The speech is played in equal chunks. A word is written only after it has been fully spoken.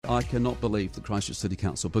I cannot believe the Christchurch City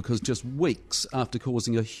Council, because just weeks after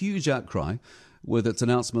causing a huge outcry with its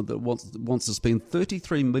announcement that wants to spend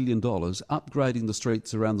 $33 million upgrading the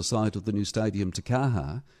streets around the site of the new stadium to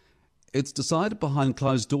Kaha, it's decided behind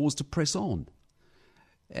closed doors to press on.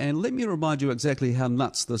 And let me remind you exactly how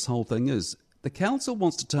nuts this whole thing is. The council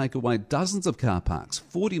wants to take away dozens of car parks,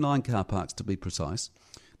 49 car parks to be precise.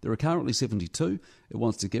 There are currently 72. It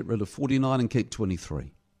wants to get rid of 49 and keep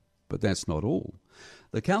 23. But that's not all.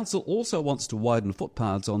 The council also wants to widen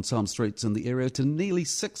footpaths on some streets in the area to nearly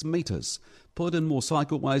 6 metres, put in more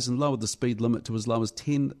cycleways and lower the speed limit to as low as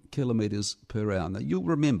 10 kilometres per hour. Now, you'll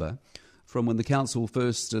remember from when the council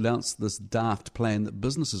first announced this daft plan that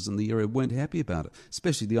businesses in the area weren't happy about it,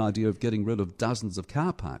 especially the idea of getting rid of dozens of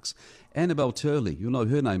car parks. Annabelle Turley, you'll know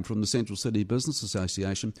her name from the Central City Business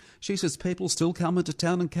Association, she says people still come into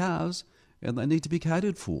town in cars and they need to be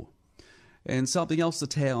catered for. And something else the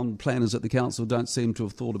town planners at the council don't seem to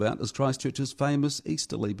have thought about is Christchurch's famous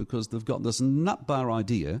Easterly, because they've got this nutbar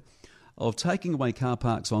idea of taking away car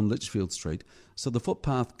parks on Litchfield Street so the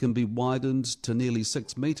footpath can be widened to nearly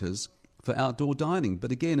 6 metres for outdoor dining.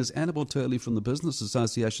 But again, as Annabelle Turley from the Business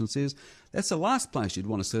Association says, that's the last place you'd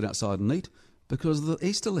want to sit outside and eat because of the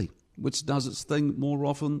Easterly, which does its thing more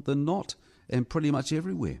often than not and pretty much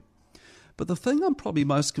everywhere. But the thing I'm probably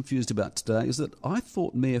most confused about today is that I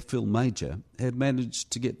thought Mayor Phil Major had managed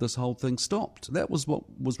to get this whole thing stopped. That was what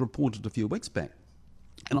was reported a few weeks back.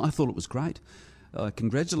 And I thought it was great. I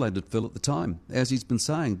congratulated Phil at the time. As he's been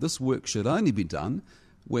saying, this work should only be done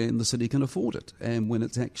when the city can afford it and when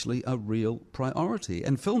it's actually a real priority.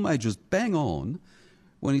 And Phil Major's bang on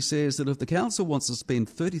when he says that if the council wants to spend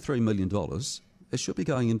 $33 million, it should be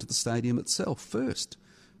going into the stadium itself first.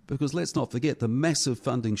 Because let's not forget the massive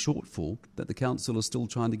funding shortfall that the council is still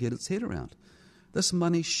trying to get its head around. This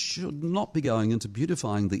money should not be going into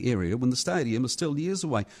beautifying the area when the stadium is still years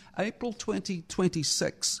away. April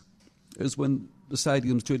 2026 is when the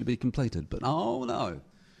stadium's due to be completed. But oh no,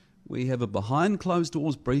 we have a behind closed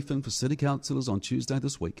doors briefing for city councillors on Tuesday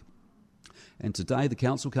this week. And today the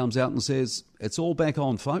council comes out and says, it's all back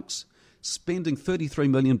on, folks. Spending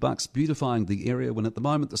 $33 million beautifying the area when at the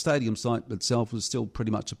moment the stadium site itself is still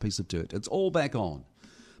pretty much a piece of dirt. It's all back on.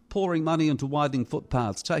 Pouring money into widening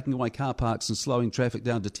footpaths, taking away car parks and slowing traffic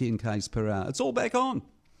down to 10 k's per hour. It's all back on.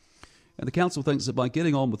 And the council thinks that by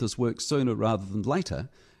getting on with this work sooner rather than later,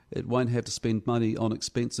 it won't have to spend money on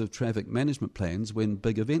expensive traffic management plans when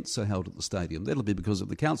big events are held at the stadium. That'll be because if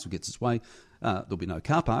the council gets its way, there'll be no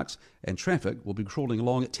car parks and traffic will be crawling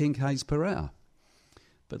along at 10 k's per hour.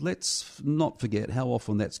 But let's not forget how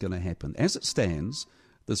often that's going to happen. As it stands,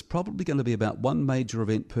 there's probably going to be about one major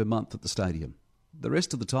event per month at the stadium. The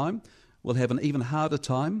rest of the time, we'll have an even harder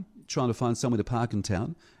time trying to find somewhere to park in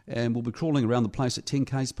town, and we'll be crawling around the place at 10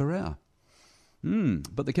 k's per hour.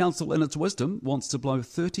 But the council, in its wisdom, wants to blow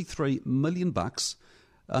 $33 million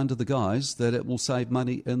under the guise that it will save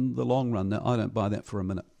money in the long run. Now, I don't buy that for a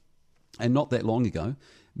minute. And not that long ago,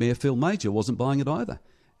 Mayor Phil Major wasn't buying it either,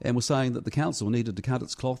 and was saying that the council needed to cut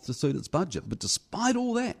its cloth to suit its budget. But despite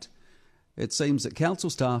all that, it seems that council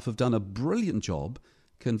staff have done a brilliant job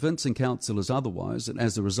convincing councillors otherwise, and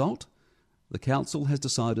as a result, the council has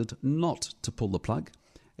decided not to pull the plug,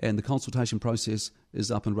 and the consultation process is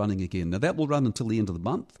up and running again. Now, that will run until the end of the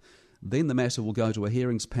month. Then the matter will go to a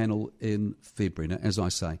hearings panel in February. Now, as I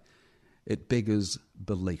say, it beggars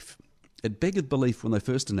belief. It beggared belief when they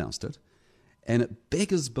first announced it, and it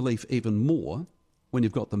beggars belief even more when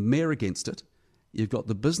you've got the mayor against it, you've got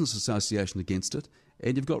the business association against it,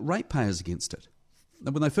 and you've got ratepayers against it.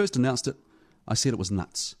 And when they first announced it, I said it was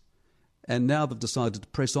nuts. And now they've decided to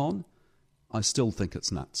press on, I still think it's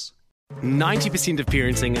nuts. 90% of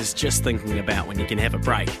parenting is just thinking about when you can have a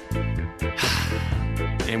break.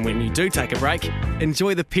 And when you do take a break,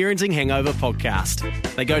 enjoy the Parenting Hangover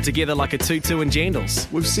podcast. They go together like a tutu and jandals.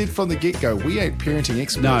 We've said from the get-go, we ain't parenting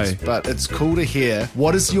experts, but it's cool to hear,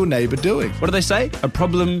 what is your neighbour doing? What do they say? A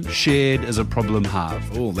problem shared is a problem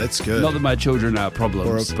halved. Oh, that's good. Not that my children are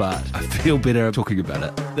problems, but I feel better talking about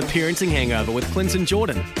it. The Parenting Hangover with Clinton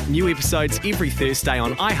Jordan. New episodes every Thursday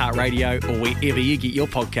on iHeartRadio or wherever you get your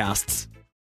podcasts.